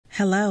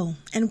Hello,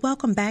 and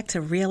welcome back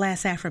to Real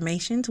Ass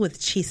Affirmations with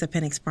Chisa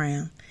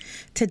Pennix-Brown.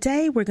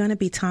 Today, we're going to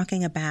be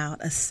talking about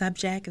a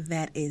subject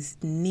that is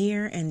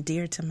near and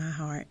dear to my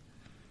heart.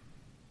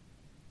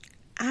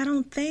 I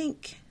don't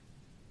think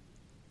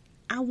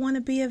I want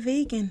to be a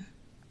vegan.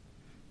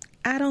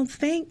 I don't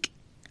think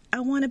I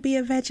want to be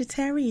a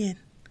vegetarian.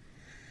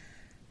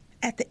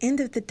 At the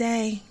end of the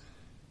day,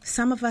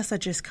 some of us are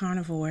just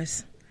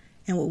carnivores.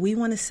 And what we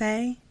want to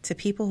say to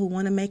people who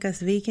want to make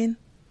us vegan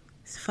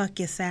is fuck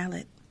your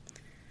salad.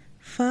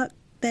 Fuck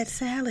that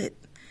salad.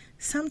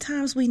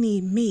 Sometimes we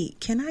need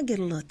meat. Can I get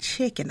a little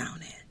chicken on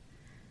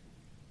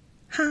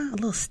it? A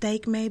little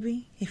steak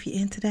maybe, if you're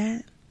into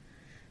that.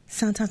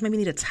 Sometimes maybe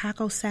need a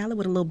taco salad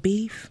with a little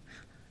beef.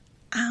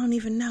 I don't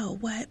even know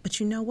what, but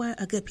you know what?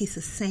 A good piece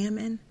of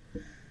salmon.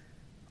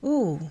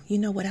 Ooh, you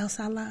know what else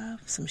I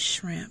love? Some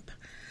shrimp.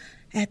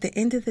 At the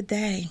end of the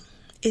day,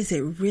 is it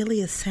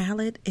really a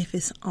salad if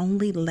it's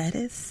only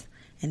lettuce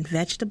and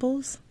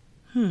vegetables?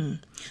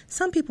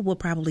 Some people will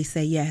probably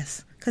say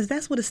yes, because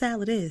that's what a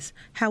salad is.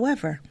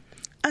 However,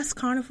 us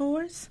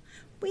carnivores,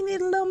 we need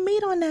a little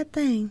meat on that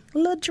thing, a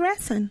little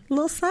dressing, a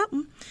little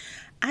something.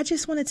 I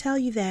just want to tell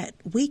you that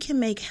we can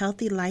make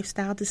healthy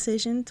lifestyle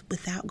decisions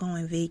without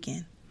going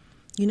vegan.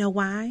 You know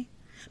why?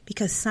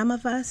 Because some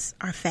of us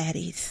are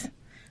fatties.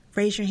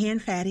 Raise your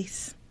hand,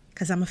 fatties,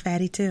 because I'm a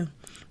fatty too.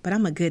 But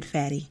I'm a good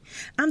fatty.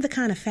 I'm the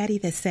kind of fatty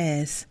that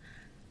says,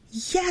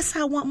 yes,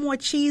 I want more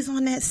cheese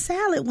on that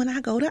salad when I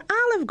go to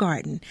Olive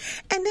Garden.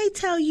 And they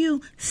tell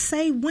you,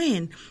 say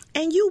when.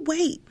 And you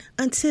wait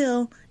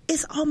until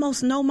it's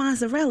almost no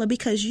mozzarella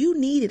because you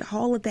needed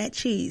all of that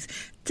cheese.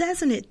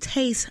 Doesn't it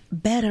taste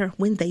better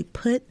when they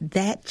put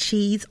that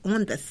cheese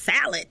on the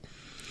salad?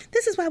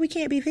 This is why we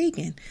can't be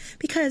vegan.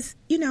 Because,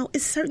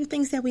 it's certain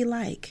things that we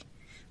like.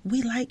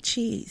 We like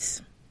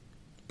cheese.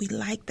 We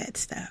like that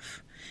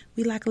stuff.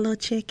 We like a little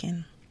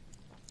chicken.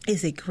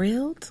 Is it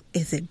grilled?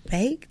 Is it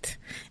baked?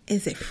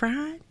 Is it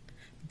fried?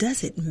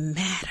 Does it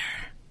matter?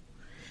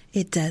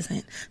 It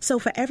doesn't. So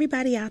for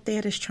everybody out there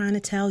that's trying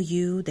to tell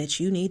you that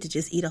you need to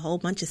just eat a whole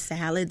bunch of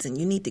salads and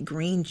you need to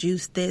green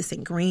juice this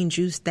and green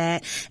juice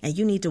that and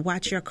you need to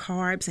watch your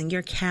carbs and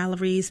your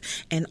calories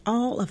and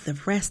all of the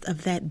rest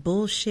of that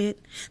bullshit,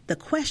 the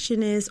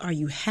question is, are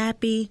you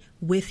happy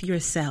with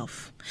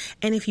yourself?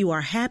 And if you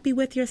are happy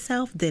with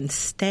yourself, then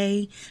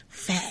stay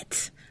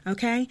fat.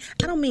 Okay?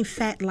 I don't mean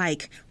fat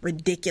like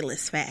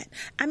ridiculous fat.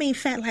 I mean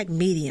fat like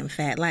medium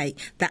fat, like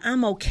the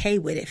I'm okay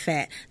with it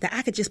fat, that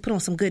I could just put on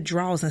some good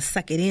draws and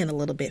suck it in a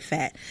little bit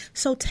fat.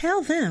 So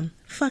tell them,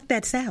 fuck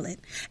that salad.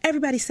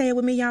 Everybody say it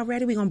with me. Y'all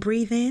ready? We're going to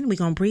breathe in, we're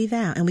going to breathe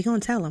out, and we're going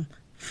to tell them,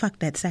 fuck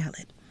that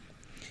salad.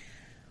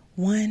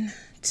 1,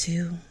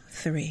 2,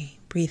 3.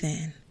 Breathe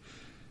in.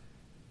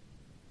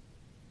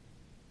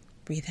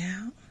 Breathe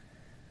out.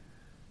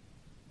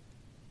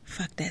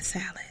 Fuck that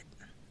salad.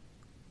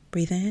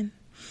 Breathe in.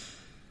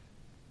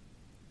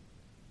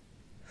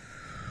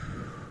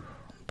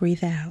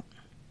 Breathe out.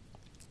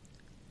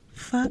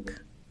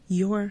 Fuck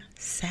your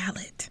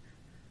salad.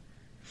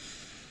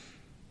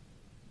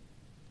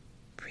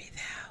 Breathe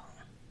out.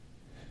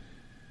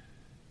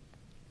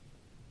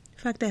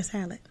 Fuck that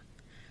salad.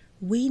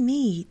 We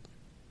need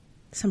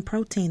some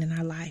protein in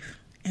our life.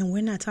 And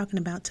we're not talking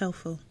about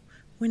tofu.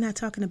 We're not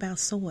talking about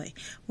soy.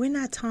 We're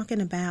not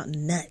talking about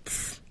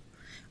nuts.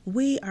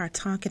 We are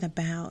talking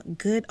about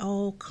good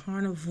old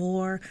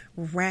carnivore,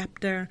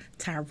 raptor,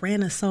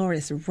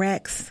 Tyrannosaurus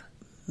Rex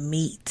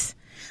meat.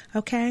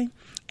 Okay?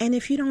 And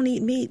if you don't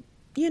eat meat,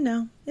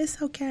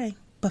 it's okay.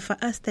 But for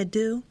us that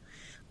do,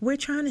 we're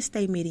trying to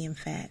stay medium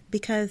fat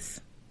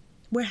because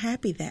we're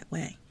happy that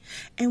way.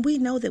 And we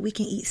know that we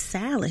can eat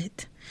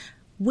salad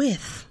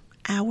with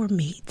our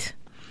meat.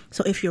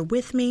 So if you're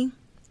with me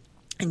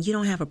and you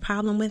don't have a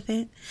problem with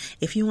it,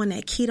 if you want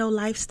that keto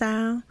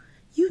lifestyle,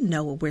 you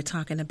know what we're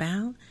talking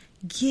about.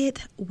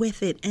 Get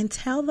with it and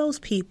tell those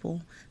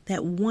people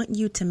that want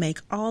you to make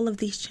all of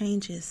these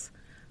changes,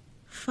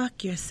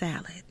 fuck your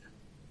salad.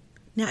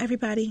 Now,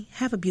 everybody,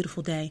 have a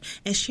beautiful day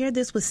and share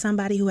this with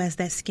somebody who has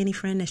that skinny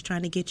friend that's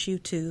trying to get you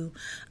to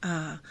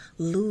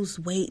lose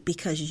weight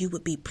because you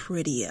would be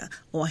prettier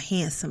or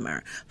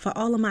handsomer. For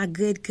all of my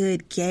good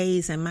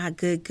gays and my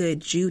good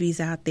Judies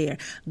out there,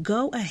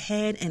 go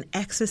ahead and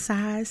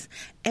exercise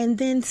and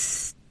then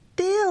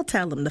still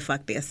tell them to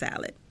fuck their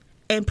salad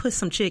and put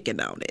some chicken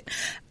on it.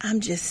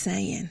 I'm just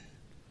saying,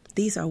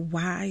 these are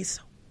wise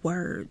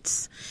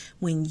words.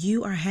 When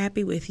you are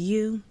happy with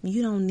you,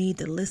 you don't need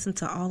to listen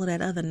to all of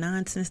that other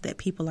nonsense that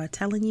people are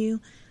telling you.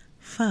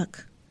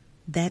 Fuck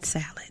that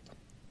salad.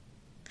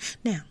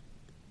 Now,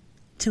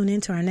 tune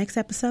in to our next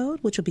episode,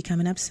 which will be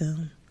coming up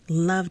soon.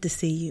 Love to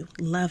see you.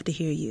 Love to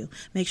hear you.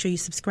 Make sure you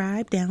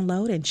subscribe,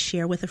 download, and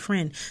share with a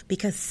friend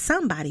because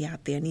somebody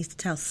out there needs to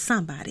tell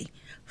somebody,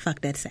 fuck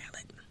that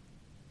salad.